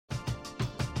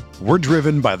We're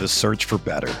driven by the search for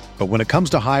better. But when it comes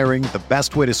to hiring, the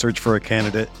best way to search for a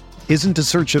candidate isn't to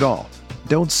search at all.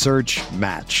 Don't search,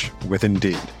 match with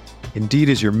Indeed. Indeed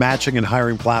is your matching and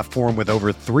hiring platform with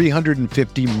over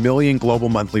 350 million global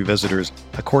monthly visitors,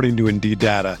 according to Indeed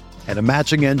data, and a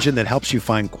matching engine that helps you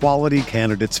find quality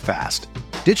candidates fast.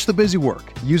 Ditch the busy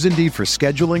work. Use Indeed for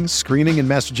scheduling, screening, and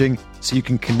messaging so you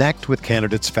can connect with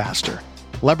candidates faster.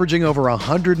 Leveraging over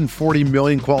 140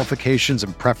 million qualifications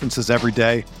and preferences every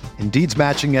day, Indeed's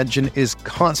matching engine is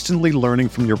constantly learning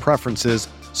from your preferences,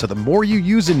 so the more you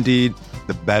use Indeed,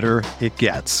 the better it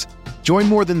gets. Join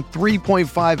more than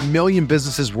 3.5 million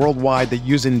businesses worldwide that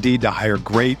use Indeed to hire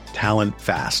great talent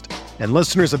fast. And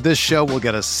listeners of this show will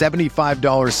get a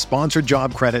 $75 sponsored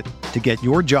job credit to get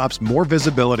your jobs more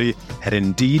visibility at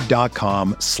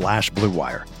Indeed.com/Blue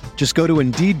Wire. Just go to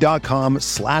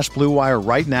Indeed.com/Blue Wire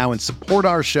right now and support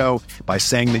our show by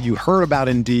saying that you heard about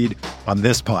Indeed on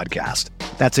this podcast.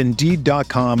 That's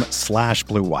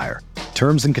Indeed.com/Blue Wire.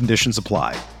 Terms and conditions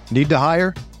apply. Need to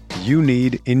hire? You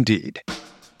need Indeed.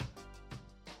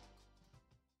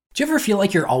 Do you ever feel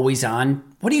like you're always on?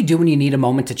 What do you do when you need a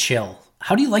moment to chill?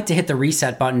 How do you like to hit the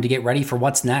reset button to get ready for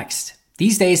what's next?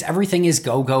 These days, everything is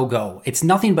go, go, go. It's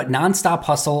nothing but nonstop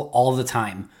hustle all the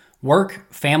time.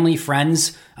 Work, family,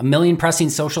 friends, a million pressing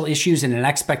social issues, and an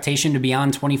expectation to be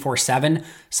on 24/7.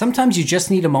 Sometimes you just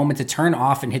need a moment to turn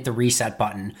off and hit the reset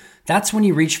button. That's when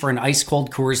you reach for an ice-cold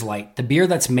Coors Light, the beer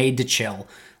that's made to chill.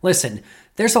 Listen,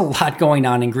 there's a lot going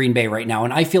on in Green Bay right now,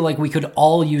 and I feel like we could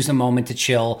all use a moment to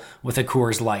chill with a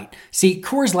Coors Light. See,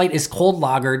 Coors Light is cold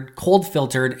lagered, cold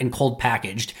filtered, and cold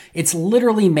packaged. It's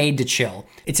literally made to chill.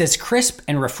 It's as crisp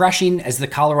and refreshing as the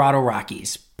Colorado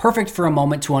Rockies. Perfect for a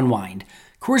moment to unwind.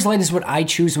 Coors Light is what I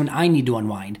choose when I need to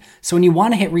unwind. So when you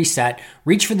want to hit reset,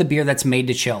 reach for the beer that's made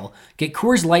to chill. Get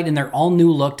Coors Light in their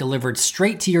all-new look delivered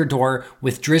straight to your door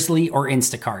with Drizzly or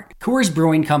Instacart. Coors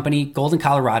Brewing Company, Golden,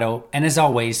 Colorado, and as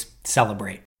always,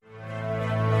 celebrate.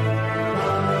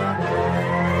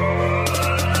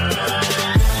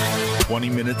 "20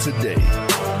 minutes a day,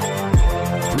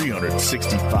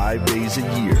 365 days a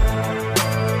year.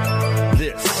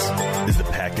 This is the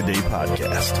Pack-A-Day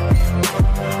Podcast.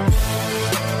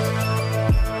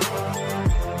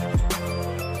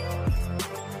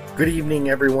 Good evening,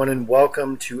 everyone, and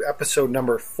welcome to episode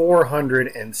number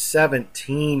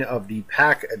 417 of the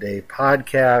Pack-A-Day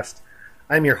Podcast.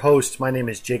 I'm your host. My name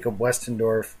is Jacob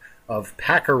Westendorf of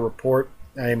Packer Report.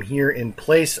 I am here in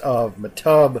place of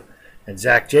Matub and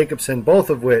Zach Jacobson,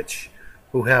 both of which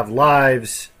who have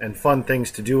lives and fun things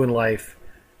to do in life,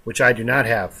 which I do not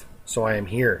have. So I am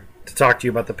here to talk to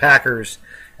you about the Packers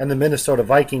and the Minnesota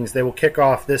Vikings. They will kick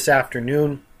off this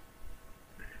afternoon,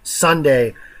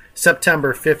 Sunday,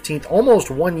 September 15th,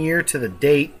 almost 1 year to the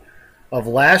date of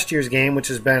last year's game, which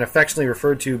has been affectionately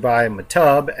referred to by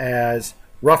Matub as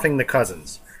roughing the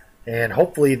Cousins. And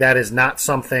hopefully that is not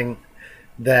something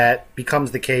that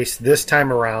becomes the case this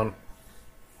time around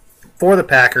for the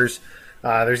Packers.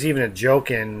 There's even a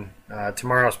joke in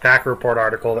tomorrow's Packer Report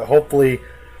article that hopefully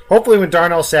when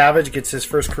Darnell Savage gets his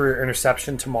first career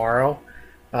interception tomorrow,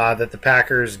 that the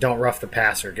Packers don't rough the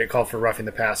passer, get called for roughing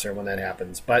the passer when that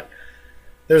happens. But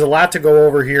there's a lot to go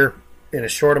over here in a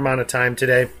short amount of time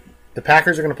today. The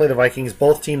Packers are going to play the Vikings.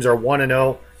 Both teams are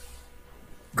 1-0.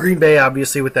 Green Bay,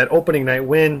 obviously, with that opening night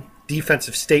win,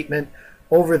 defensive statement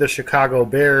over the Chicago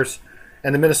Bears,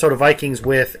 and the Minnesota Vikings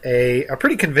with a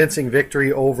pretty convincing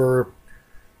victory over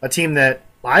a team that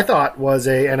I thought was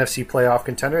a NFC playoff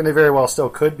contender, and they very well still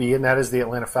could be, and that is the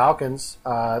Atlanta Falcons.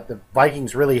 The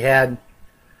Vikings really had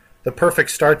the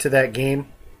perfect start to that game.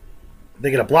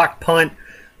 They get a blocked punt,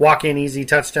 walk-in easy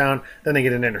touchdown, then they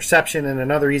get an interception and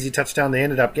another easy touchdown. They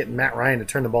ended up getting Matt Ryan to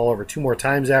turn the ball over 2 more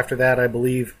times after that, I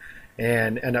believe,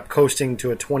 and end up coasting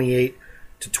to a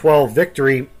 28-12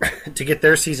 victory to get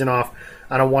their season off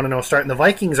on a 1-0 start. And the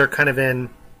Vikings are kind of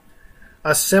in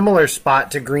a similar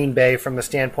spot to Green Bay from the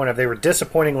standpoint of they were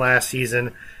disappointing last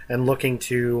season and looking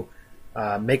to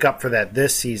make up for that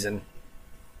this season.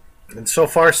 And so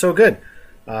far, so good.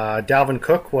 Dalvin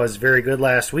Cook was very good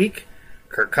last week.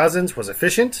 Kirk Cousins was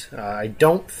efficient. I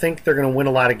don't think they're going to win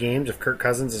a lot of games if Kirk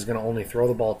Cousins is going to only throw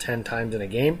the ball 10 times in a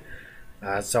game.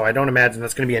 So I don't imagine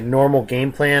that's going to be a normal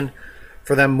game plan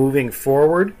for them moving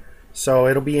forward. So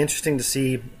it'll be interesting to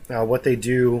see what they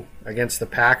do against the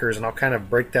Packers, and I'll kind of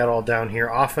break that all down here.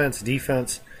 Offense,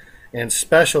 defense, and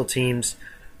special teams.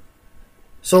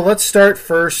 So let's start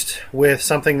first with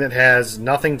something that has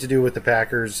nothing to do with the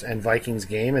Packers and Vikings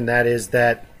game, and that is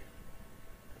that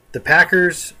the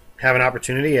Packers have an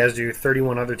opportunity, as do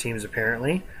 31 other teams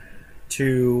apparently,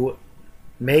 to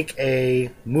make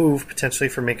a move potentially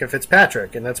for Minkah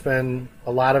Fitzpatrick. And that's been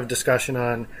a lot of discussion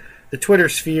on the Twitter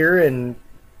sphere and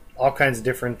all kinds of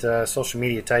different social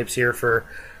media types here for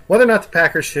whether or not the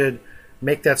Packers should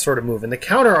make that sort of move. And the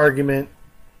counter argument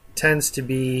tends to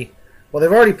be, well,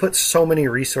 they've already put so many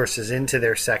resources into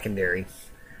their secondary.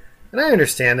 And I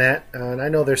understand that. And I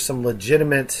know there's some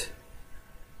legitimate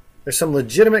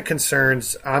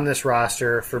concerns on this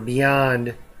roster for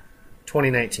beyond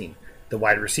 2019. The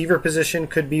wide receiver position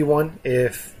could be one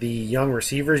if the young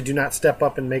receivers do not step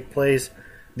up and make plays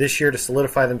this year to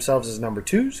solidify themselves as number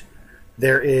twos.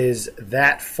 There is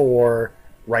that for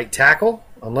right tackle.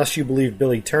 Unless you believe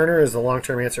Billy Turner is the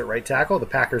long-term answer at right tackle, the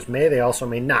Packers may. They also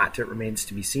may not. It remains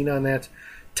to be seen on that.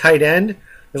 Tight end.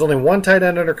 There's only one tight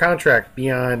end under contract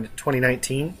beyond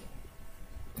 2019,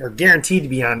 or guaranteed to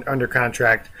be under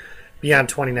contract beyond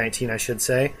 2019, I should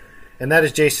say, and that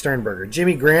is Jay Sternberger.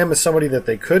 Jimmy Graham is somebody that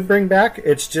they could bring back.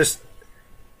 It's just,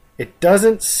 it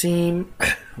doesn't seem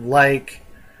like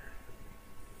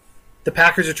the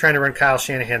Packers are trying to run Kyle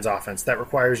Shanahan's offense. That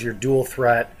requires your dual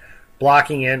threat,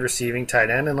 blocking and receiving tight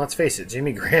end. And let's face it,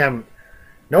 Jimmy Graham,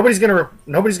 nobody's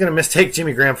gonna mistake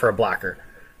Jimmy Graham for a blocker.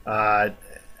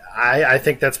 I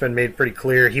think that's been made pretty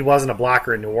clear. He wasn't a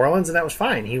blocker in New Orleans, and that was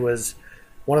fine. He was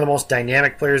one of the most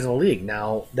dynamic players in the league.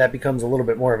 Now, that becomes a little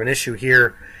bit more of an issue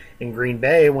here in Green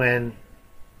Bay when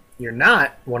you're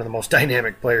not one of the most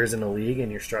dynamic players in the league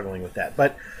and you're struggling with that.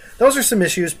 But those are some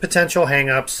issues, potential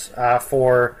hang-ups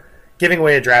for giving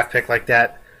away a draft pick like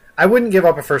that. I wouldn't give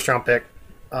up a first-round pick.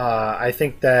 I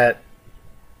think that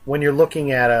when you're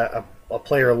looking at a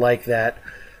player like that,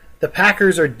 the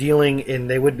Packers are dealing in,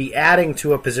 they would be adding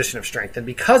to a position of strength. And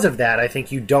because of that, I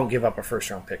think you don't give up a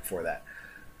first-round pick for that.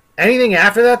 Anything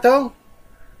after that, though,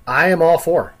 I am all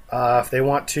for. If they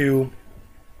want to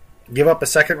give up a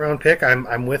second-round pick,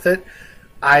 I'm with it.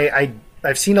 I've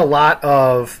seen a lot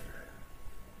of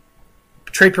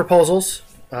trade proposals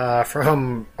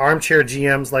from armchair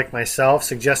GMs like myself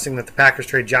suggesting that the Packers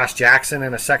trade Josh Jackson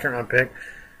and a second-round pick.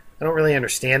 I don't really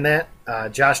understand that.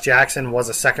 Josh Jackson was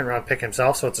a second-round pick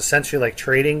himself, so it's essentially like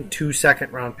trading 2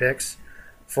 second-round picks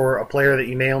for a player that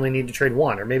you may only need to trade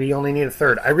one, or maybe you only need a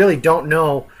third. I really don't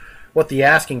know what the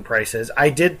asking price is. I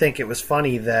did think it was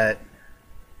funny that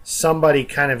somebody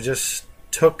kind of just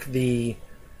took it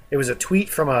was a tweet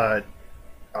from a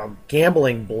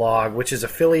gambling blog, which is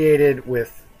affiliated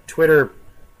with Twitter,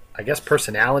 I guess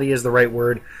personality is the right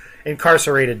word,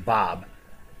 Incarcerated Bob.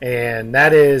 And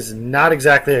that is not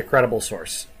exactly a credible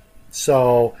source.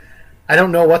 So I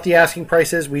don't know what the asking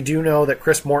price is. We do know that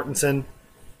Chris Mortensen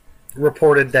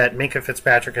reported that Minkah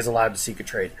Fitzpatrick is allowed to seek a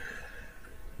trade.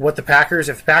 If the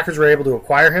Packers were able to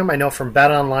acquire him, I know from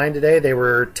Bet Online today they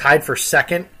were tied for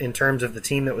second in terms of the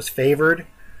team that was favored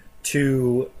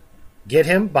to get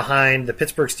him behind the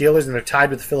Pittsburgh Steelers, and they're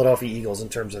tied with the Philadelphia Eagles in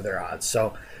terms of their odds.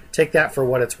 So take that for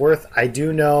what it's worth. I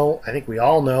think we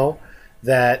all know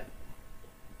that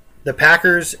the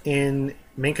Packers in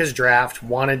Minkah's draft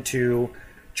wanted to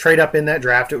trade up in that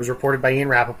draft. It was reported by Ian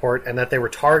Rappaport, and that they were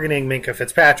targeting Minkah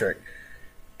Fitzpatrick.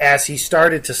 As he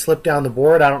started to slip down the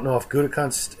board, I don't know if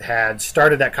Gutekunst had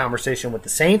started that conversation with the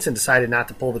Saints and decided not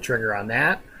to pull the trigger on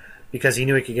that because he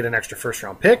knew he could get an extra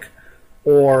first-round pick,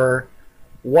 or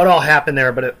what all happened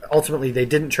there, but ultimately they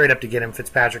didn't trade up to get him.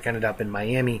 Fitzpatrick ended up in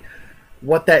Miami.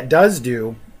 What that does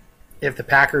do, if the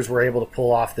Packers were able to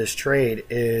pull off this trade,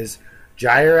 is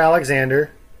Jair Alexander,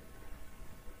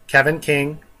 Kevin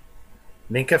King,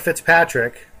 Minkah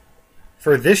Fitzpatrick,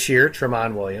 for this year,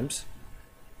 Tramon Williams,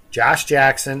 Josh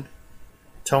Jackson,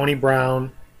 Tony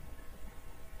Brown,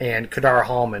 and Kadar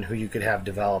Hallman, who you could have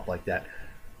develop like that.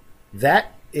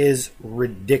 That is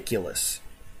ridiculous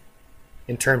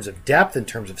in terms of depth, in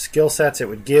terms of skill sets. It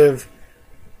would give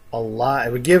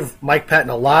Mike Pettin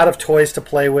a lot of toys to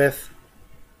play with.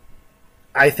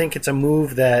 I think it's a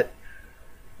move that,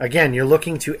 again, you're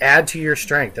looking to add to your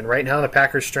strength. And right now the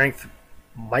Packers' strength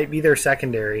might be their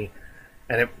secondary,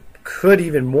 and it could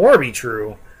even more be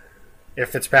true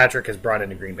if Fitzpatrick is brought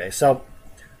into Green Bay. So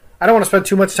I don't want to spend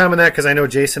too much time on that because I know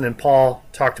Jason and Paul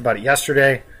talked about it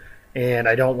yesterday, and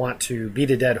I don't want to beat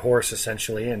a dead horse,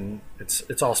 essentially, and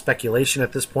it's all speculation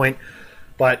at this point.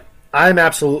 But I'm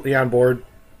absolutely on board.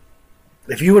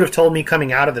 If you would have told me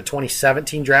coming out of the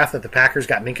 2017 draft that the Packers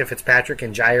got Minkah Fitzpatrick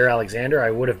and Jair Alexander,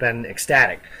 I would have been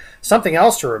ecstatic. Something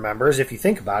else to remember is, if you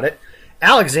think about it,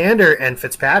 Alexander and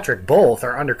Fitzpatrick both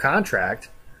are under contract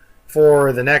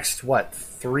for the next,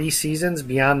 3 seasons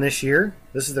beyond this year?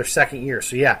 This is their second year.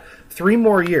 So, yeah, 3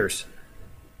 more years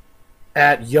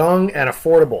at young and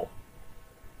affordable.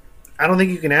 I don't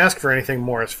think you can ask for anything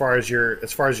more as far as your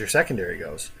secondary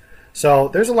goes. So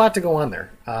there's a lot to go on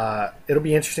there. It'll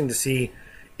be interesting to see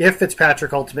if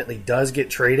Fitzpatrick ultimately does get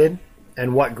traded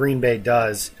and what Green Bay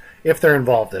does if they're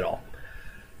involved at all.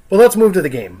 Well, let's move to the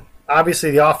game.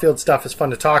 Obviously, the off-field stuff is fun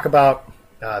to talk about.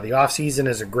 The off-season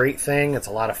is a great thing. It's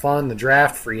a lot of fun. The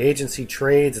draft, free agency,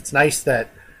 trades. It's nice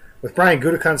that with Brian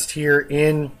Gutekunst here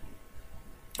in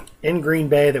Green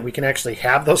Bay that we can actually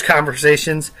have those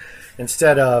conversations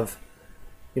instead of,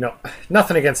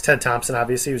 nothing against Ted Thompson,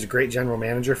 obviously. He was a great general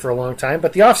manager for a long time.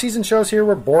 But the off-season shows here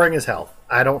were boring as hell.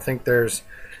 I don't think there's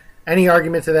any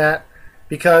argument to that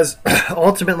because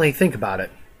ultimately, think about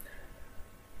it.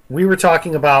 We were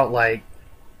talking about,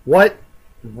 what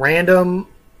random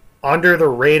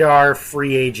under-the-radar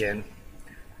free agent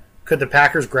could the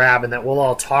Packers grab and that we'll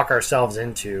all talk ourselves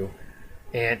into.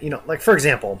 And, for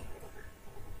example,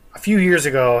 a few years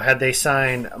ago, had they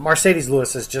signed Mercedes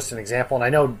Lewis as just an example, and I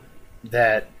know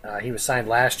that he was signed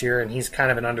last year, and he's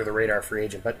kind of an under-the-radar free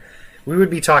agent, but we would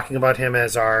be talking about him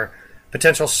as our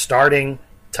potential starting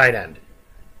tight end.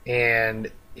 And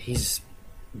he's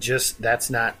just, that's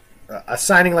not a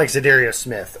signing like Zadarius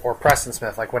Smith or Preston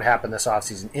Smith, like what happened this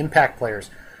offseason. Impact players.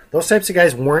 Those types of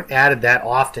guys weren't added that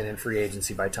often in free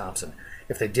agency by Thompson.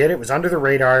 If they did, it was under the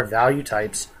radar value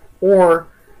types or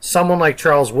someone like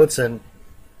Charles Woodson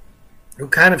who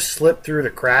kind of slipped through the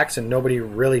cracks and nobody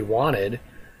really wanted.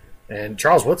 And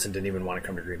Charles Woodson didn't even want to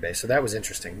come to Green Bay, so that was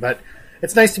interesting. But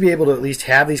it's nice to be able to at least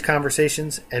have these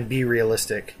conversations and be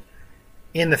realistic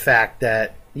in the fact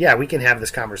that, yeah, we can have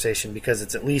this conversation because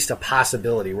it's at least a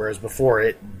possibility, whereas before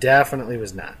it definitely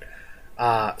was not.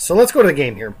 So let's go to the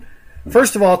game here.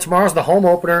 First of all, tomorrow's the home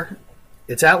opener.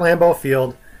 It's at Lambeau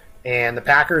Field, and the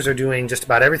Packers are doing just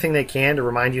about everything they can to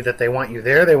remind you that they want you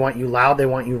there, they want you loud, they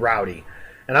want you rowdy.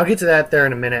 And I'll get to that there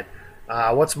in a minute.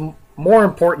 What's more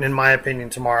important, in my opinion,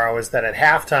 tomorrow is that at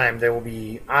halftime they will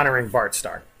be honoring Bart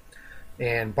Starr.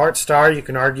 And Bart Starr, you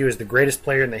can argue, is the greatest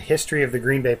player in the history of the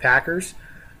Green Bay Packers.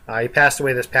 He passed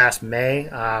away this past May,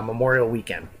 Memorial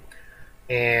Weekend.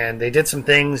 And they did some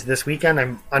things this weekend.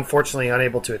 I'm unfortunately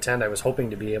unable to attend. I was hoping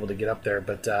to be able to get up there,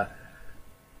 but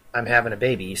I'm having a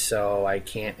baby, so I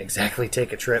can't exactly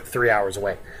take a trip 3 hours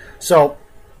away. So,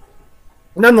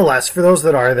 nonetheless, for those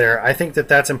that are there, I think that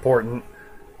that's important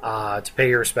to pay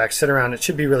your respects. Sit around. It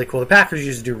should be really cool. The Packers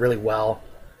usually do really well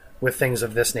with things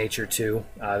of this nature, too.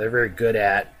 They're very good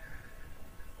at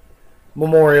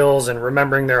memorials and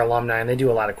remembering their alumni, and they do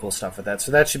a lot of cool stuff with that.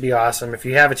 So that should be awesome. If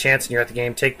you have a chance and you're at the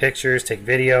game, take pictures, take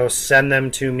videos, send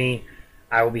them to me.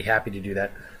 I will be happy to do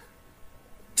that.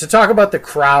 To talk about the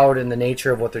crowd and the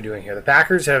nature of what they're doing here, the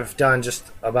Packers have done just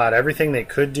about everything they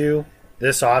could do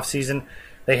this offseason.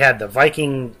 They had the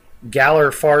Viking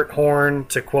Galler fart horn,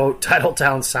 to quote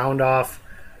Titletown sound off,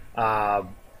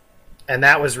 and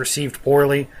that was received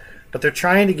poorly. But they're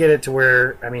trying to get it to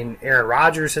where, Aaron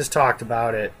Rodgers has talked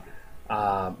about it.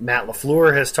 Matt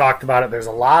LaFleur has talked about it. There's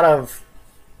a lot of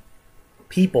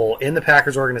people in the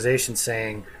Packers organization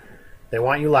saying they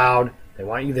want you loud, they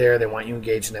want you there, they want you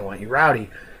engaged, and they want you rowdy.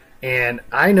 And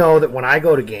I know that when I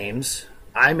go to games,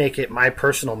 I make it my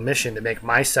personal mission to make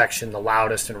my section the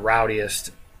loudest and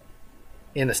rowdiest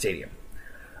in the stadium.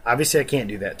 Obviously, I can't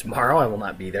do that tomorrow. I will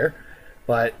not be there.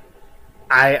 But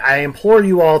I implore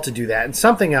you all to do that. And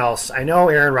something else, I know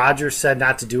Aaron Rodgers said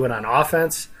not to do it on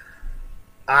offense.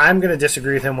 I'm going to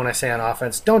disagree with him when I say on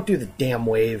offense. Don't do the damn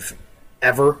wave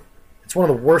ever. It's one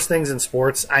of the worst things in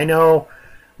sports. I know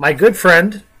my good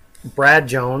friend, Brad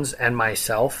Jones, and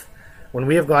myself, when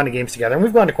we have gone to games together, and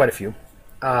we've gone to quite a few,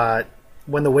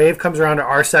 when the wave comes around to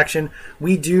our section,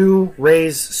 we do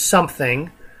raise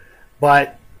something,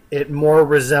 but it more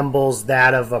resembles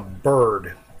that of a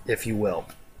bird, if you will.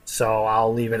 So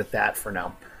I'll leave it at that for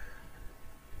now.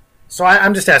 So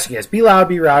I'm just asking you guys, be loud,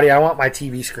 be rowdy. I want my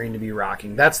TV screen to be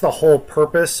rocking. That's the whole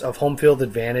purpose of home field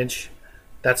advantage.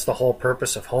 That's the whole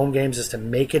purpose of home games, is to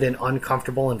make it an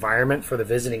uncomfortable environment for the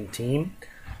visiting team.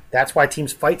 That's why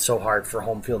teams fight so hard for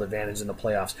home field advantage in the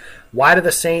playoffs. Why do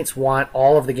the Saints want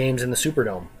all of the games in the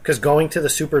Superdome? Because going to the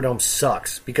Superdome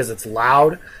sucks. Because it's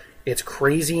loud, it's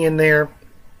crazy in there,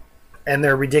 and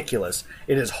they're ridiculous.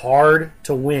 It is hard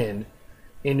to win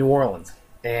in New Orleans.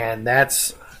 And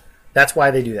that's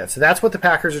why they do that. So that's what the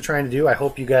Packers are trying to do. I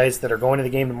hope you guys that are going to the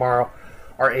game tomorrow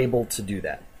are able to do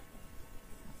that.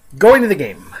 Going to the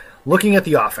game, looking at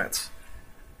the offense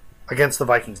against the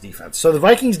Vikings defense. So the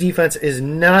Vikings defense is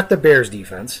not the Bears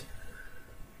defense,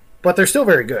 but they're still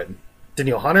very good.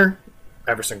 Danielle Hunter,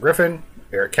 Everson Griffin,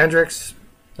 Eric Kendricks,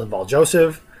 Linval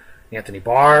Joseph, Anthony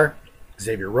Barr,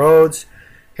 Xavier Rhodes,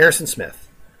 Harrison Smith.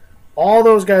 All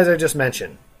those guys I just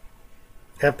mentioned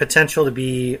have potential to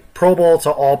be Pro Bowl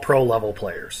to all-pro level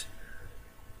players.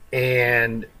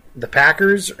 And the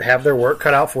Packers have their work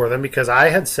cut out for them, because I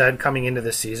had said coming into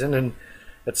this season, and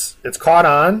it's caught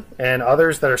on, and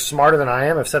others that are smarter than I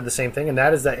am have said the same thing, and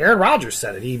that is that Aaron Rodgers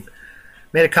said it.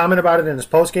 made a comment about it in his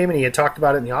postgame, and he had talked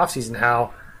about it in the offseason,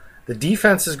 how the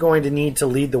defense is going to need to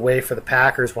lead the way for the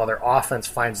Packers while their offense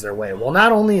finds their way. Well,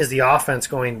 not only is the offense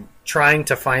trying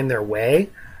to find their way,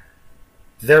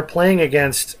 they're playing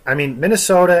against,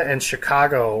 Minnesota and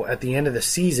Chicago at the end of the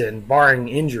season, barring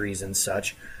injuries and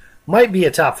such, might be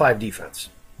a top 5 defense,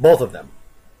 both of them.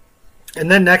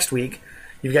 And then next week,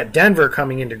 you've got Denver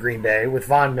coming into Green Bay with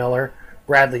Von Miller,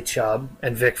 Bradley Chubb,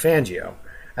 and Vic Fangio.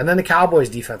 And then the Cowboys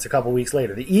defense a couple weeks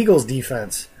later. The Eagles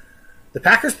defense. The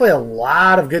Packers play a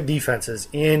lot of good defenses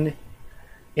in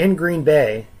Green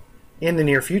Bay in the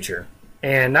near future.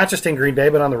 And not just in Green Bay,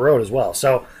 but on the road as well.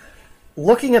 So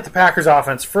looking at the Packers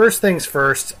offense, first things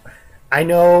first, I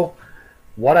know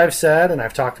what I've said, and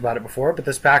I've talked about it before, but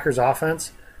this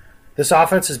offense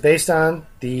is based on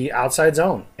the outside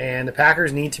zone. And the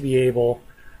Packers need to be able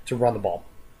to run the ball.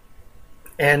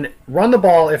 And run the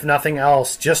ball, if nothing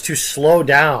else, just to slow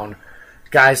down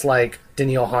guys like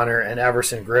Danielle Hunter and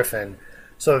Everson Griffin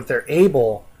so that they're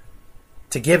able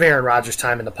to give Aaron Rodgers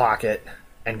time in the pocket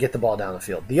and get the ball down the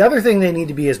field. The other thing they need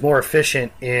to be is more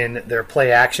efficient in their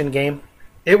play-action game.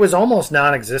 It was almost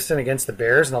non-existent against the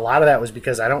Bears, and a lot of that was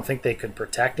because I don't think they could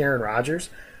protect Aaron Rodgers,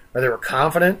 or they were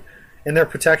confident in their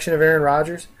protection of Aaron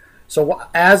Rodgers. So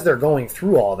as they're going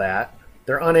through all that,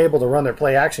 they're unable to run their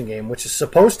play-action game, which is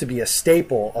supposed to be a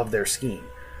staple of their scheme.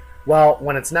 Well,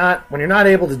 when you're not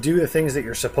able to do the things that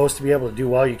you're supposed to be able to do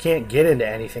well, you can't get into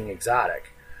anything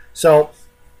exotic. So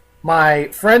my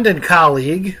friend and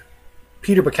colleague,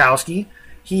 Peter Bukowski,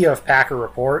 he of Packer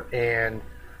Report and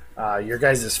your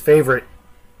guys' favorite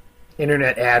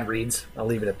internet ad reads, I'll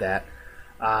leave it at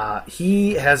that,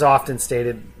 he has often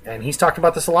stated, and he's talked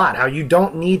about this a lot, how you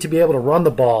don't need to be able to run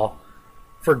the ball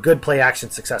for good play-action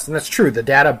success. And that's true. The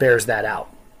data bears that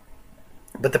out.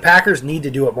 But the Packers need to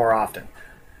do it more often.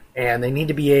 And they need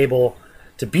to be able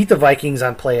to beat the Vikings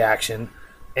on play-action.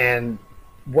 And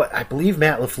what I believe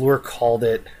Matt LaFleur called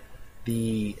it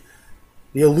the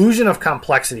illusion of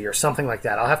complexity or something like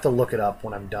that. I'll have to look it up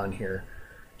when I'm done here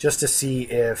just to see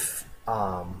if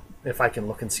I can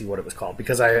look and see what it was called.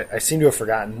 Because I seem to have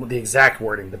forgotten the exact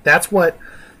wording. But that's what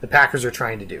the Packers are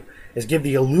trying to do, is give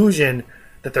the illusion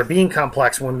that they're being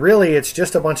complex when really it's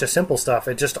just a bunch of simple stuff.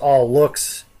 It just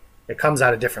it comes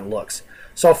out of different looks.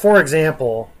 So, for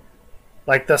example,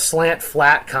 like the slant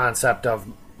flat concept of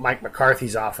Mike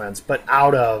McCarthy's offense, but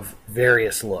out of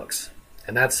various looks.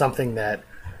 And that's something that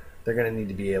they're going to need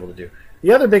to be able to do.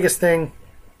 The other biggest thing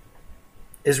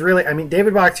is really,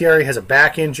 David Bakhtiari has a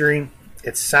back injury.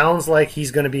 It sounds like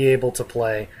he's going to be able to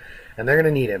play, and they're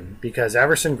going to need him because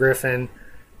Everson Griffin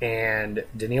and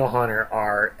Danielle Hunter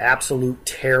are absolute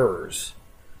terrors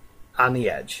on the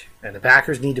edge. And the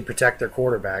Packers need to protect their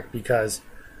quarterback because,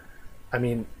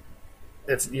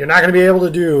 you're not going to be able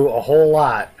to do a whole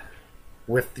lot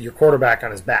with your quarterback on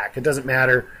his back. It doesn't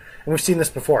matter. And we've seen this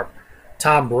before.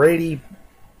 Tom Brady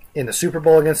in the Super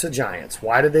Bowl against the Giants.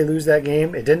 Why did they lose that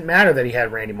game? It didn't matter that he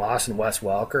had Randy Moss and Wes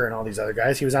Welker and all these other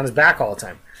guys. He was on his back all the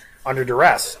time, under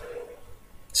duress.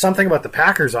 Something about the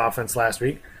Packers offense last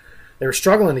week, they were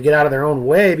struggling to get out of their own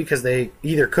way because they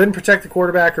either couldn't protect the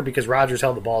quarterback or because Rodgers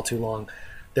held the ball too long.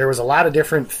 There was a lot of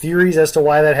different theories as to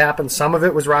why that happened. Some of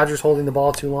it was Rodgers holding the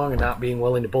ball too long and not being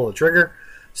willing to pull the trigger.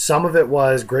 Some of it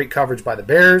was great coverage by the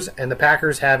Bears and the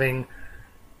Packers having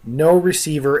no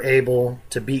receiver able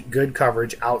to beat good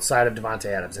coverage outside of Davante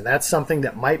Adams. And that's something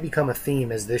that might become a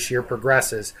theme as this year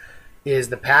progresses, is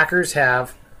the Packers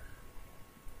have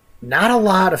not a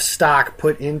lot of stock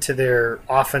put into their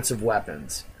offensive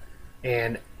weapons.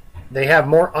 And they have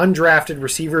more undrafted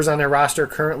receivers on their roster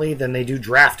currently than they do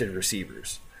drafted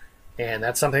receivers. And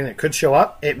that's something that could show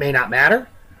up. It may not matter.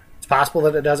 It's possible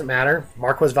that it doesn't matter.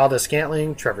 Marquez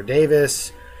Valdes-Scantling, Trevor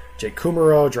Davis, Jake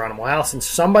Kumerow, Geronimo Allison,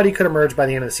 somebody could emerge by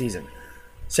the end of the season.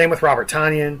 Same with Robert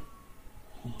Tonyan.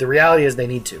 The reality is they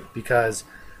need to, because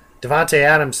Davante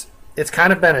Adams, it's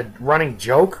kind of been a running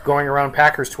joke going around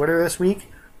Packers Twitter this week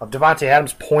of Davante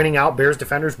Adams pointing out Bears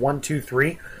defenders 1, 2,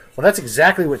 3. Well, that's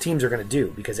exactly what teams are going to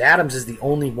do, because Adams is the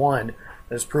only one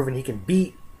that has proven he can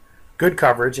beat good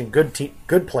coverage and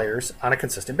good players on a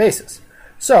consistent basis.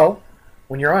 So,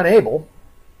 when you're unable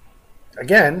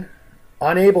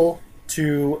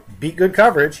to beat good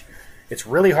coverage, it's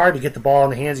really hard to get the ball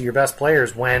in the hands of your best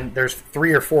players when there's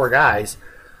 3 or 4 guys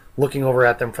looking over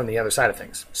at them from the other side of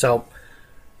things. So,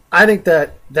 I think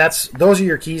those are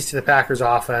your keys to the Packers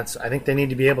offense. I think they need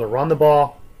to be able to run the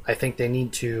ball. I think they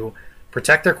need to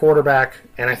protect their quarterback,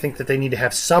 and I think that they need to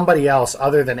have somebody else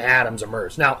other than Adams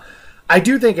emerge. Now, I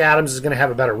do think Adams is going to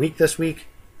have a better week this week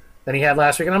than he had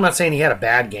last week, and I'm not saying he had a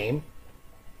bad game.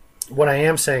 What I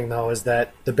am saying, though, is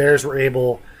that the Bears were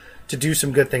able to do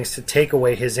some good things to take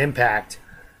away his impact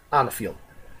on the field.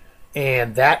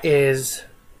 And that is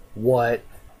what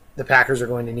the Packers are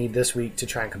going to need this week to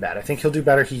try and combat. I think he'll do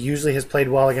better. He usually has played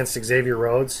well against Xavier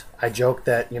Rhodes. I joke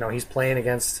that, he's playing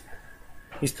against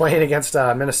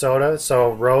Minnesota,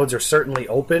 so Rhodes are certainly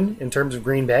open in terms of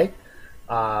Green Bay.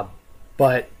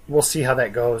 But we'll see how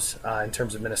that goes in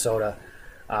terms of Minnesota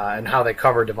and how they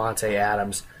cover Davante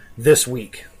Adams this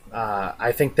week.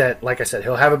 I think that, like I said,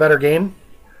 he'll have a better game,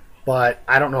 but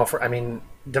I don't know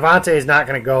Davante is not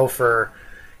going to go for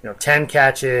 10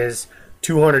 catches,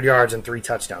 200 yards, and 3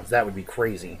 touchdowns. That would be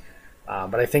crazy.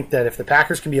 But I think that if the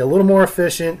Packers can be a little more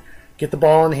efficient, get the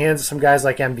ball in the hands of some guys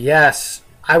like MVS,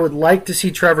 I would like to see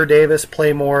Trevor Davis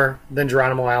play more than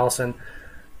Geronimo Allison.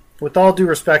 With all due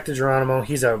respect to Geronimo,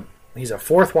 he's a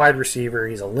fourth wide receiver.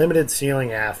 He's a limited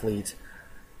ceiling athlete.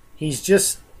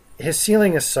 His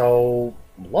ceiling is so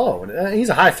low. He's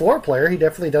a high floor player. He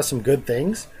definitely does some good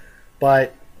things.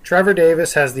 But Trevor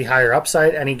Davis has the higher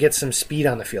upside, and he gets some speed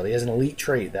on the field. He has an elite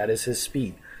trait. That is his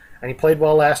speed. And he played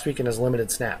well last week in his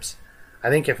limited snaps. I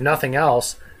think if nothing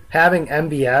else, having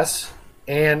MVS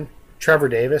and Trevor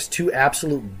Davis, 2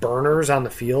 absolute burners on the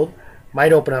field,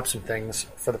 might open up some things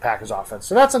for the Packers offense.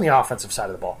 So that's on the offensive side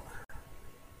of the ball.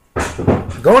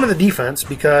 Going to the defense,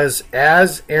 because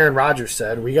as Aaron Rodgers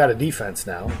said, we got a defense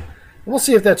now. And we'll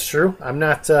see if that's true. I'm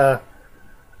not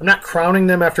crowning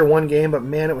them after one game, but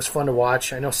man, it was fun to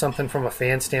watch. I know something from a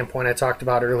fan standpoint I talked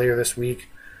about earlier this week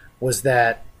was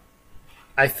that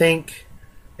I think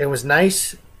it was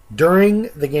nice during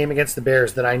the game against the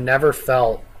Bears that I never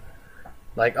felt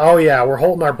like, oh yeah, we're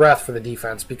holding our breath for the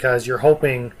defense, because you're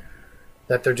hoping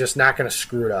that they're just not going to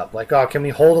screw it up. Like, oh, can we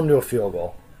hold them to a field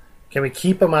goal? Can we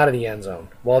keep them out of the end zone?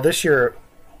 Well, this year,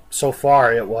 so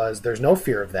far, there's no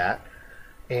fear of that.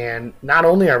 And not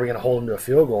only are we going to hold them to a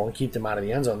field goal and keep them out of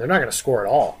the end zone, they're not going to score at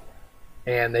all.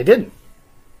 And they didn't.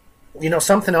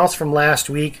 Something else from last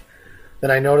week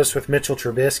that I noticed with Mitchell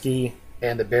Trubisky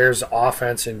and the Bears'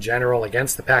 offense in general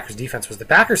against the Packers' defense was the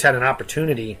Packers had an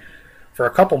opportunity for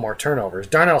a couple more turnovers.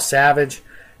 Darnell Savage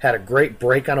had a great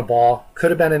break on a ball.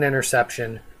 Could have been an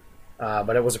interception,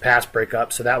 but it was a pass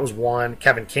breakup, so that was one.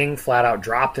 Kevin King flat out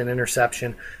dropped an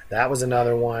interception. That was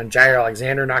another one. Jair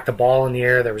Alexander knocked the ball in the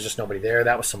air. There was just nobody there.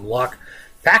 That was some luck.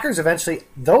 Packers eventually,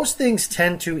 those things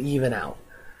tend to even out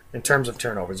in terms of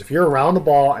turnovers. If you're around the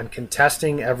ball and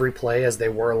contesting every play as they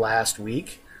were last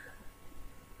week,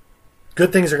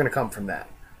 good things are going to come from that.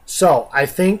 So I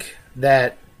think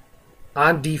that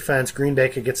on defense, Green Bay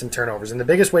could get some turnovers. And the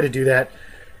biggest way to do that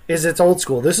is it's old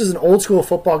school. This is an old school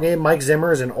football game. Mike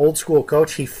Zimmer is an old school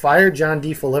coach. He fired John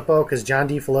DeFilippo because John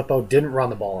DeFilippo didn't run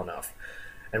the ball enough.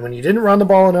 And when you didn't run the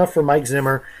ball enough for Mike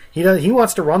Zimmer, he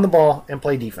wants to run the ball and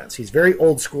play defense. He's very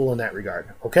old school in that regard.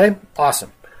 Okay?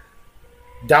 Awesome.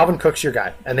 Dalvin Cook's your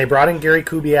guy. And they brought in Gary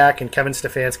Kubiak and Kevin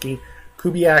Stefanski.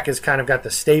 Kubiak has kind of got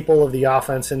the staple of the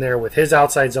offense in there with his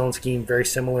outside zone scheme, very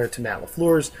similar to Matt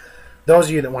LaFleur's. Those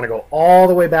of you that want to go all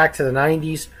the way back to the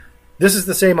 90s, this is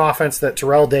the same offense that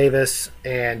Terrell Davis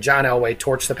and John Elway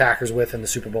torched the Packers with in the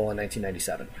Super Bowl in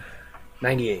 1997.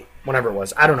 98, whenever it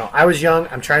was. I don't know. I was young.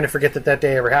 I'm trying to forget that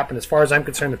day ever happened. As far as I'm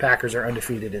concerned, the Packers are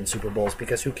undefeated in Super Bowls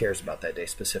because who cares about that day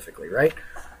specifically, right?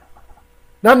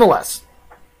 Nonetheless,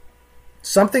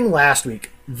 something last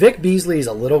week. Vic Beasley is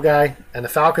a little guy, and the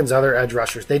Falcons' other edge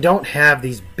rushers, they don't have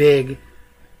these big,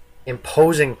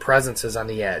 imposing presences on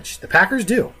the edge. The Packers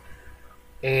do.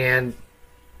 And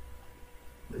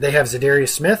they have Zadarius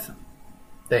Smith,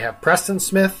 they have Preston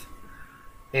Smith,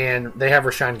 and they have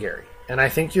Rashawn Gary. And I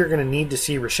think you're going to need to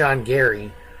see Rashawn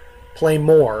Gary play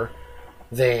more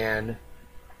than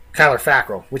Kyler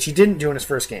Fackrell, which he didn't do in his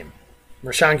first game.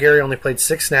 Rashawn Gary only played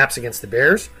 6 snaps against the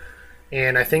Bears.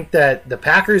 And I think that the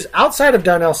Packers, outside of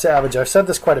Darnell Savage, I've said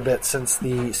this quite a bit since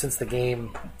the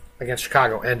game against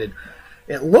Chicago ended,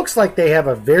 it looks like they have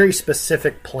a very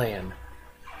specific plan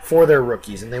for their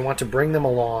rookies, and they want to bring them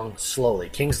along slowly.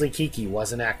 Kingsley Keke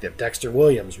wasn't active. Dexter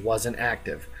Williams wasn't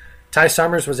active. Ty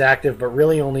Summers was active, but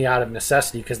really only out of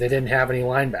necessity because they didn't have any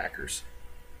linebackers.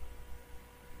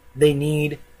 They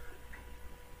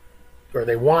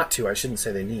want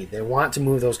to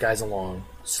move those guys along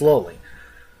slowly.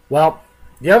 Well,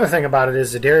 the other thing about it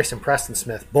is Zadarius and Preston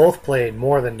Smith both played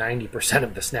more than 90%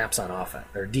 of the snaps on offense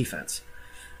or defense.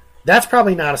 That's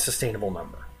probably not a sustainable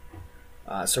number.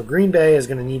 So Green Bay is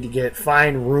going to need to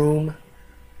find room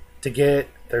to get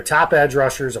their top edge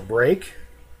rushers a break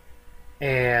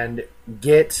and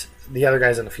get the other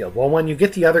guys on the field. Well, when you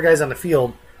get the other guys on the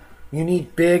field, you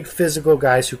need big physical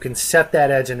guys who can set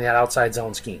that edge in that outside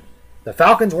zone scheme. The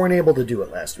Falcons weren't able to do it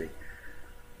last week.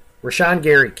 Rashawn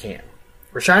Gary can.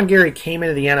 Rashawn Gary came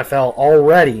into the NFL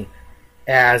already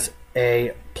as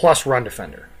a plus run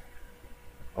defender.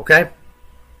 Okay?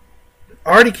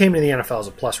 Already came to the NFL as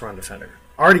a plus run defender.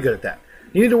 Already good at that.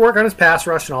 Needed to work on his pass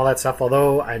rush and all that stuff,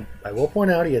 although I will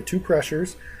point out he had 2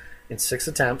 pressures in 6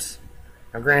 attempts.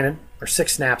 Now granted, or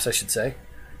 6 snaps I should say.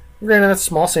 Granted, that's a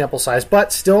small sample size,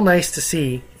 but still nice to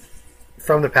see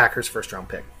from the Packers' first-round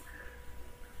pick.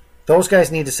 Those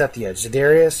guys need to set the edge.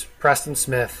 Za'Darius, Preston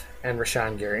Smith, and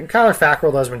Rashawn Gary. And Kyler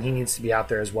Fackrell does when he needs to be out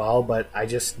there as well, but I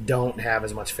just don't have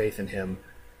as much faith in him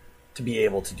to be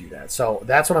able to do that. So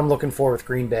that's what I'm looking for with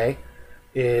Green Bay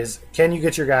is can you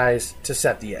get your guys to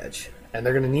set the edge? And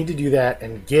they're going to need to do that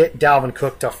and get Dalvin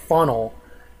Cook to funnel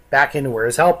back into where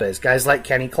his help is. Guys like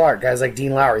Kenny Clark, guys like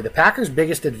Dean Lowry. The Packers'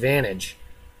 biggest advantage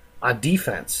on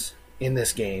defense in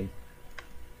this game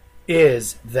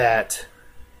is that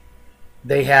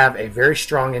they have a very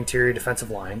strong interior defensive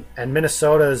line, and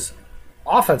Minnesota's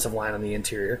offensive line on the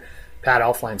interior, Pat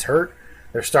Elflein's hurt.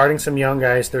 They're starting some young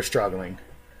guys. They're struggling.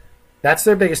 That's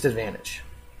their biggest advantage.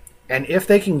 And if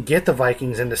they can get the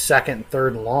Vikings into second and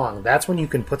third and long, that's when you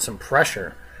can put some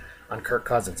pressure on Kirk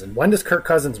Cousins. And when does Kirk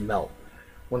Cousins melt?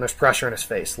 When there's pressure in his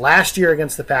face. Last year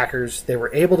against the Packers, they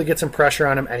were able to get some pressure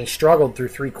on him, and he struggled through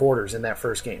 3 quarters in that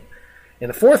first game. In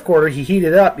the fourth quarter, he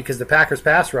heated up because the Packers'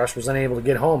 pass rush was unable to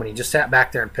get home, and he just sat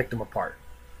back there and picked them apart.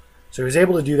 So he was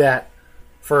able to do that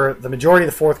for the majority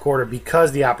of the fourth quarter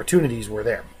because the opportunities were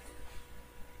there.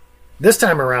 This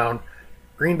time around,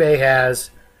 Green Bay has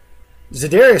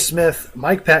Za'Darius Smith.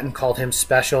 Mike Pettin called him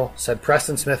special, said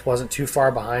Preston Smith wasn't too far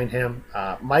behind him.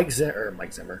 Mike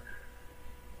Zimmer.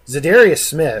 Za'Darius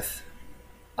Smith,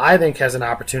 I think, has an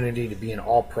opportunity to be an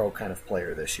all-pro kind of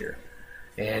player this year.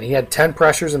 And he had 10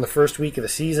 pressures in the first week of the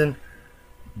season.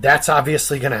 That's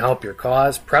obviously going to help your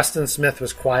cause. Preston Smith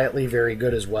was quietly very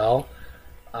good as well.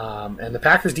 And the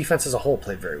Packers defense as a whole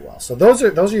played very well. So those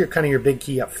are your kind of your big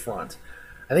key up front.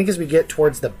 I think as we get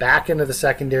towards the back end of the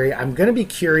secondary, I'm going to be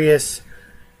curious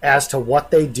as to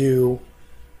what they do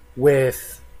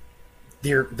with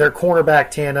their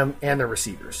cornerback tandem and their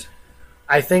receivers.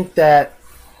 I think that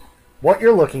what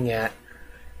you're looking at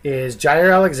is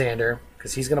Jair Alexander,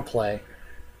 because he's going to play,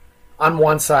 on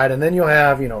one side, and then you'll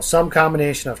have, some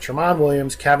combination of Tramon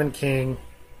Williams, Kevin King,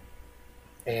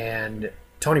 and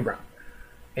Tony Brown.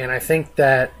 And I think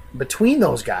that between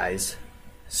those guys,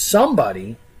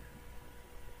 somebody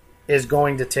is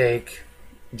going to take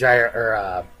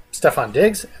Stephon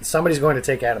Diggs, and somebody's going to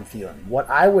take Adam Thielen. What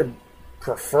I would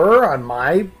prefer, on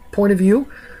my point of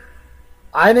view,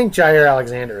 I think Jair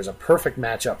Alexander is a perfect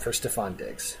matchup for Stephon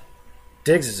Diggs.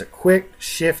 Diggs is a quick,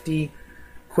 shifty,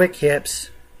 quick hips,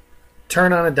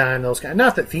 turn on a dime, those kind.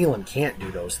 Not that Thielen can't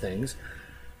do those things,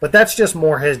 but that's just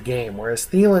more his game. Whereas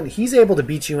Thielen, he's able to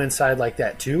beat you inside like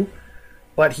that too,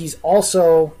 but he's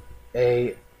also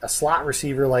a slot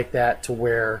receiver like that to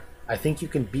where I think you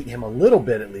can beat him a little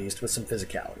bit at least with some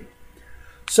physicality.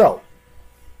 So,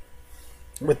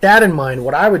 with that in mind,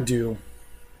 what I would do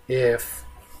if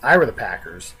I were the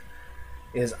Packers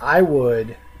is I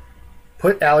would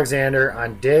put Alexander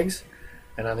on Diggs,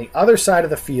 and on the other side of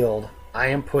the field, I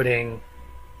am putting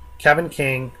Kevin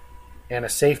King and a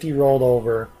safety rolled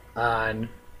over on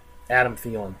Adam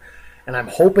Thielen. And I'm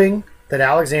hoping that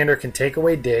Alexander can take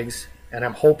away Diggs, and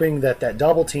I'm hoping that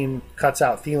double team cuts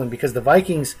out Thielen, because the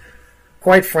Vikings,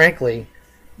 quite frankly,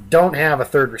 don't have a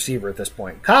third receiver at this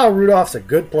point. Kyle Rudolph's a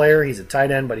good player. He's a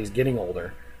tight end, but he's getting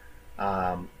older.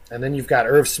 And then you've got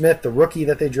Irv Smith, the rookie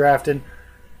that they drafted.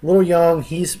 A little young,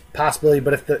 he's a possibility,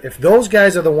 but if those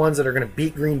guys are the ones that are going to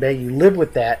beat Green Bay, you live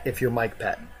with that if you're Mike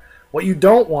Pettin. What you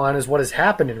don't want is what has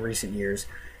happened in recent years,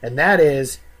 and that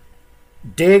is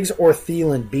Diggs or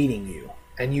Thielen beating you,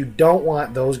 and you don't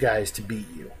want those guys to beat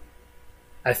you.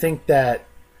 I think that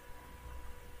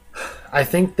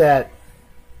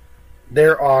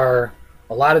there are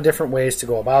a lot of different ways to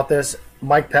go about this.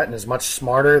 Mike Pettin is much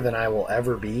smarter than I will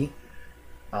ever be,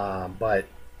 but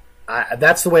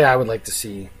that's the way I would like to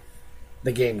see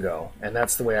the game go, and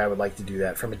that's the way I would like to do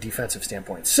that from a defensive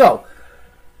standpoint. So,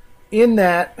 in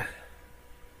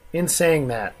saying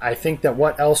that, I think that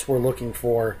what else we're looking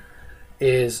for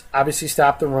is obviously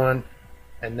stop the run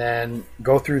and then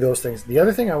go through those things. The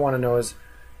other thing I want to know is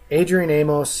Adrian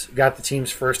Amos got the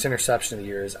team's first interception of the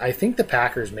year. I think the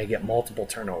Packers may get multiple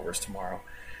turnovers tomorrow,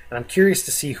 and I'm curious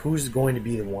to see who's going to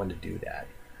be the one to do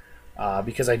that.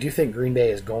 Because I do think Green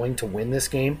Bay is going to win this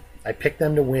game. I picked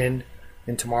them to win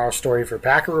in tomorrow's story for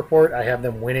Packer Report. I have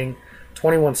them winning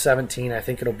 21-17. I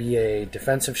think it'll be a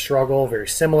defensive struggle, very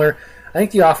similar. I think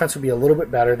the offense will be a little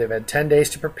bit better. They've had 10 days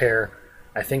to prepare.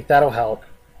 I think that'll help.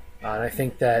 And I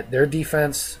think that their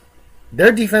defense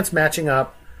matching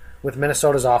up with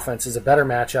Minnesota's offense is a better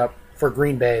matchup for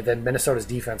Green Bay than Minnesota's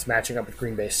defense matching up with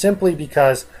Green Bay, simply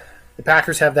because the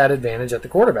Packers have that advantage at the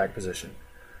quarterback position.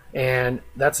 And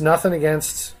that's nothing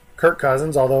against Kirk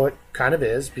Cousins, although it kind of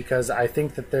is, because I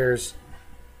think that there's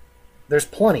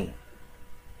plenty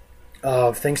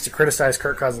of things to criticize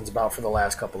Kirk Cousins about for the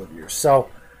last couple of years. So,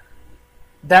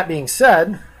 that being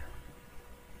said,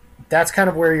 that's kind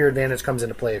of where your advantage comes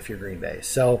into play if you're Green Bay.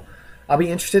 So, I'll be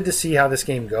interested to see how this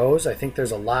game goes. I think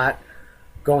there's a lot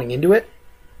going into it.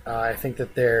 I think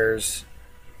that there's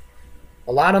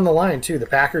a lot on the line, too. The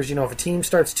Packers, if a team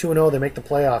starts 2-0, they make the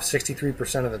playoffs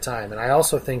 63% of the time. And I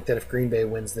also think that if Green Bay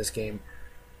wins this game,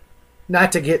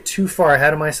 not to get too far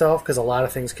ahead of myself because a lot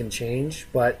of things can change,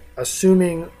 but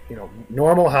assuming,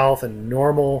 normal health and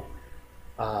normal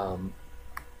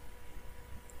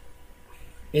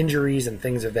injuries and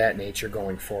things of that nature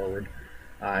going forward,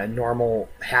 normal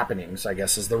happenings, I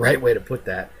guess is the right way to put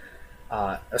that.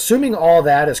 Assuming all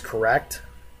that is correct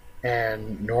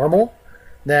and normal,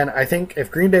 then I think if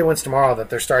Green Bay wins tomorrow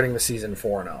that they're starting the season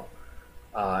 4-0.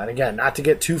 And again, not to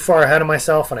get too far ahead of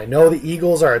myself, and I know the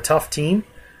Eagles are a tough team,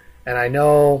 and I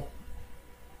know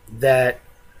that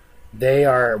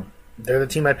they're the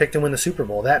team I picked to win the Super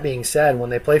Bowl. That being said, when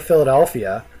they play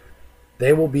Philadelphia,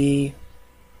 the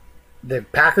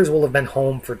Packers will have been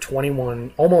home for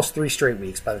 21, almost 3 straight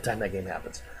weeks by the time that game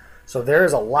happens. So there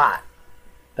is a lot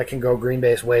that can go Green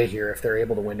Bay's way here if they're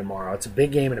able to win tomorrow. It's a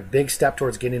big game and a big step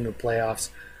towards getting into the playoffs.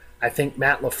 I think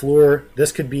Matt LaFleur,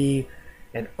 this could be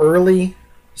an early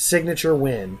signature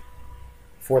win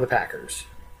for the Packers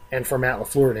and for Matt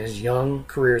LaFleur in his young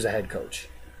career as a head coach.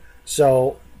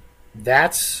 So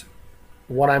that's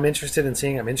what I'm interested in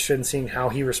seeing. I'm interested in seeing how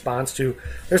he responds to.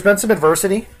 There's been some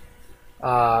adversity.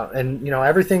 And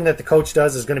everything that the coach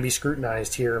does is going to be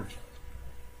scrutinized here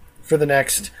for the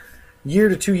next year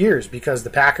to 2 years because the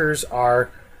Packers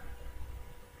are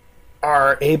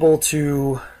able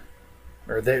to,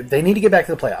 or they need to get back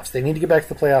to the playoffs. They need to get back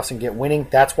to the playoffs and get winning.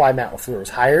 That's why Matt LaFleur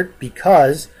was hired,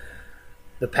 because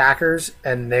the Packers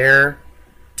and their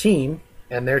team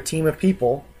of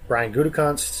people, Brian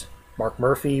Gutekunst, Mark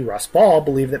Murphy, Russ Ball,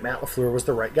 believe that Matt LaFleur was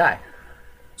the right guy.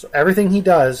 So everything he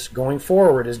does going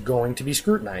forward is going to be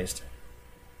scrutinized.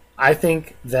 I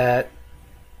think that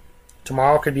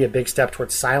tomorrow could be a big step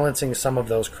towards silencing some of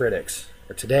those critics.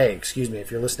 Or today, excuse me,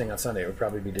 if you're listening on Sunday, it would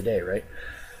probably be today, right?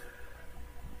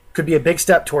 Could be a big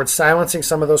step towards silencing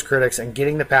some of those critics and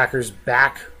getting the Packers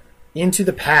back into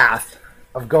the path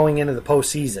of going into the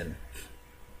postseason.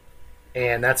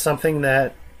 And that's something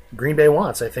that Green Bay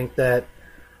wants. I think that,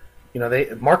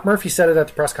 Mark Murphy said it at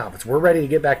the press conference. We're ready to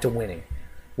get back to winning.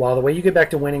 Well, the way you get back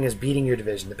to winning is beating your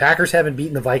division. The Packers haven't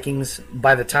beaten the Vikings.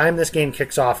 By the time this game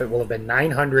kicks off, it will have been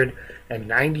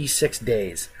 996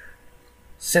 days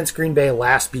since Green Bay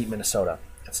last beat Minnesota.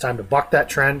 It's time to buck that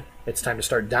trend. It's time to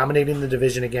start dominating the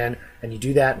division again. And you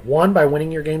do that, one, by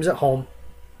winning your games at home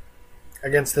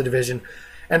against the division,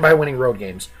 and by winning road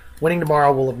games. Winning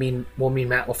tomorrow will mean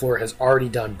Matt LaFleur has already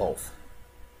done both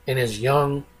in his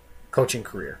young coaching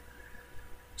career.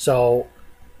 So,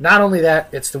 not only that,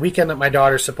 it's the weekend that my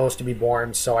daughter's supposed to be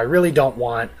born, so I really don't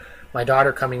want my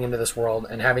daughter coming into this world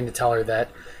and having to tell her that,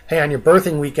 hey, on your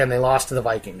birthing weekend, they lost to the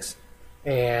Vikings.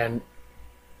 And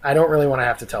I don't really want to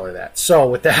have to tell her that. So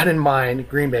with that in mind,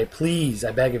 Green Bay, please,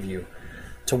 I beg of you,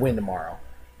 to win tomorrow.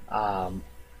 And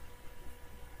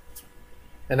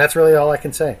that's really all I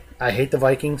can say. I hate the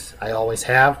Vikings. I always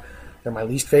have. They're my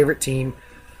least favorite team.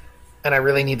 And I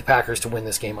really need the Packers to win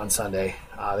this game on Sunday.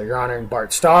 You're honoring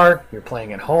Bart Starr. You're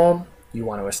playing at home. You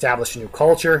want to establish a new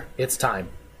culture. It's time.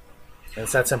 And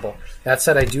it's that simple. That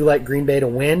said, I do like Green Bay to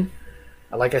win.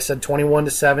 Like I said,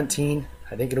 21-17.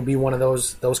 I think it'll be one of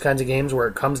those kinds of games where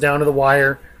it comes down to the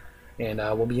wire. And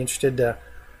we'll be interested to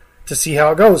see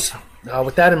how it goes.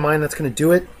 With that in mind, that's going to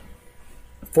do it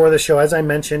for the show. As I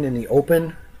mentioned in the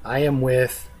open, I am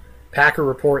with Packer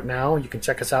Report now. You can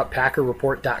check us out,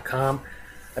 PackerReport.com.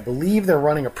 I believe they're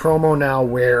running a promo now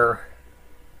where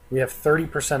we have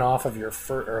 30% off of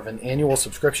of an annual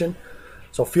subscription.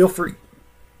 So feel free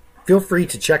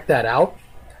to check that out.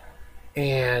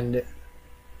 And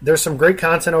there's some great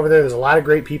content over there. There's a lot of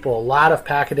great people, a lot of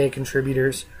Pack-A-Day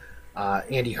contributors.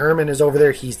 Andy Herman is over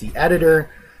there. He's the editor.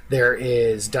 There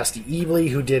is Dusty Evely,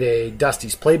 who did a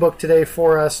Dusty's Playbook today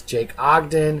for us. Jake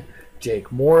Ogden,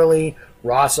 Jake Morley,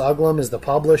 Ross Uglum is the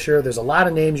publisher. There's a lot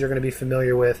of names you're going to be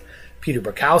familiar with. Peter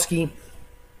Bukowski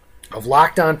of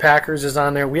Locked On Packers is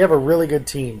on there. We have a really good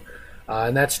team,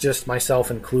 and that's just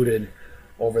myself included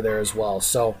over there as well.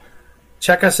 So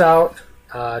check us out.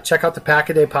 Check out the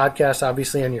Pack-A-Day podcast,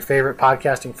 obviously, on your favorite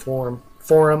podcasting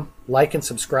forum. Like and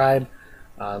subscribe.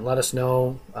 And let us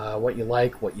know what you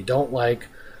like, what you don't like,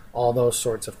 all those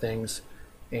sorts of things.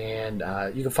 And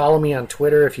you can follow me on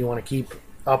Twitter if you want to keep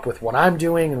up with what I'm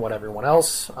doing and what everyone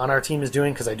else on our team is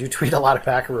doing, because I do tweet a lot of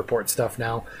Packer Report stuff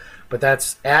now. But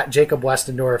that's at Jacob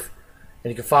Westendorf.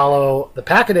 And you can follow the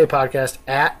Pack-A-Day podcast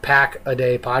at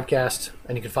Pack-A-Day podcast.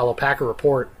 And you can follow Packer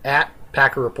Report at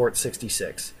Packer Report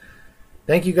 66.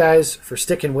 Thank you guys for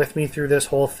sticking with me through this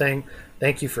whole thing.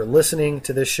 Thank you for listening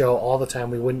to this show all the time.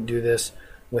 We wouldn't do this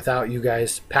without you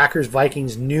guys.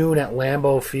 Packers-Vikings noon at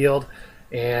Lambeau Field.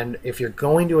 And if you're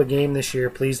going to a game this year,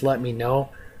 please let me know.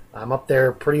 I'm up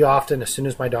there pretty often. As soon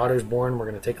as my daughter's born, we're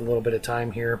going to take a little bit of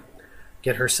time here,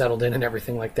 get her settled in and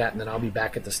everything like that, and then I'll be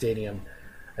back at the stadium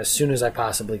as soon as I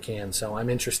possibly can. So I'm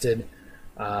interested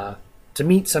to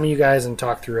meet some of you guys and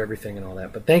talk through everything and all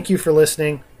that. But thank you for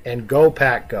listening, and go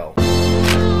Pack Go.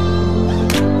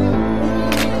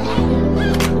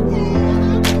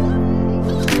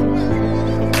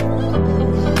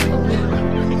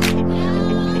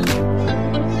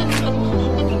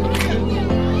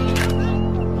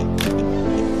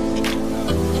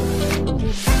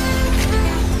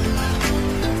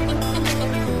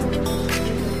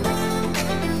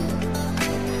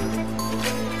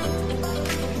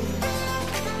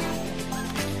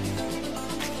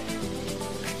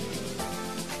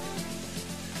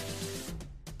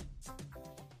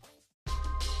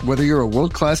 Whether you're a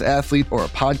world-class athlete or a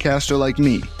podcaster like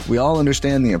me, we all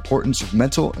understand the importance of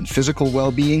mental and physical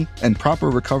well-being and proper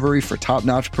recovery for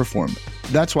top-notch performance.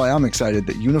 That's why I'm excited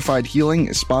that Unified Healing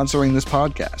is sponsoring this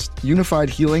podcast. Unified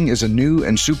Healing is a new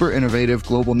and super innovative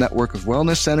global network of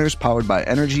wellness centers powered by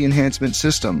Energy Enhancement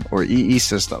System, or EE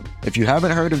System. If you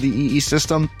haven't heard of the EE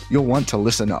System, you'll want to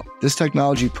listen up. This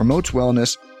technology promotes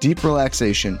wellness, deep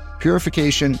relaxation,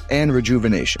 purification, and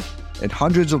rejuvenation. At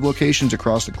hundreds of locations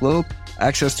across the globe,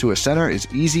 access to a center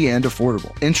is easy and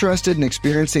affordable. Interested in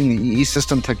experiencing the EE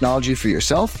System technology for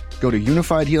yourself? Go to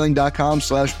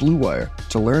unifiedhealing.com/bluewire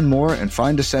to learn more and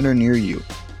find a center near you.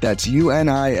 That's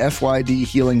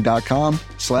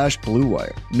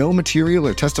unifydhealing.com/bluewire. No material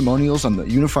or testimonials on the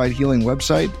Unified Healing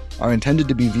website are intended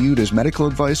to be viewed as medical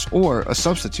advice or a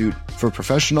substitute for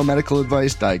professional medical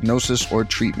advice, diagnosis, or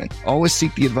treatment. Always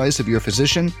seek the advice of your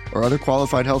physician or other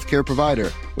qualified healthcare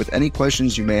provider with any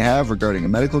questions you may have regarding a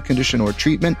medical condition or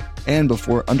treatment and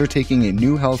before undertaking a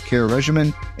new healthcare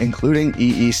regimen, including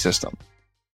EE System.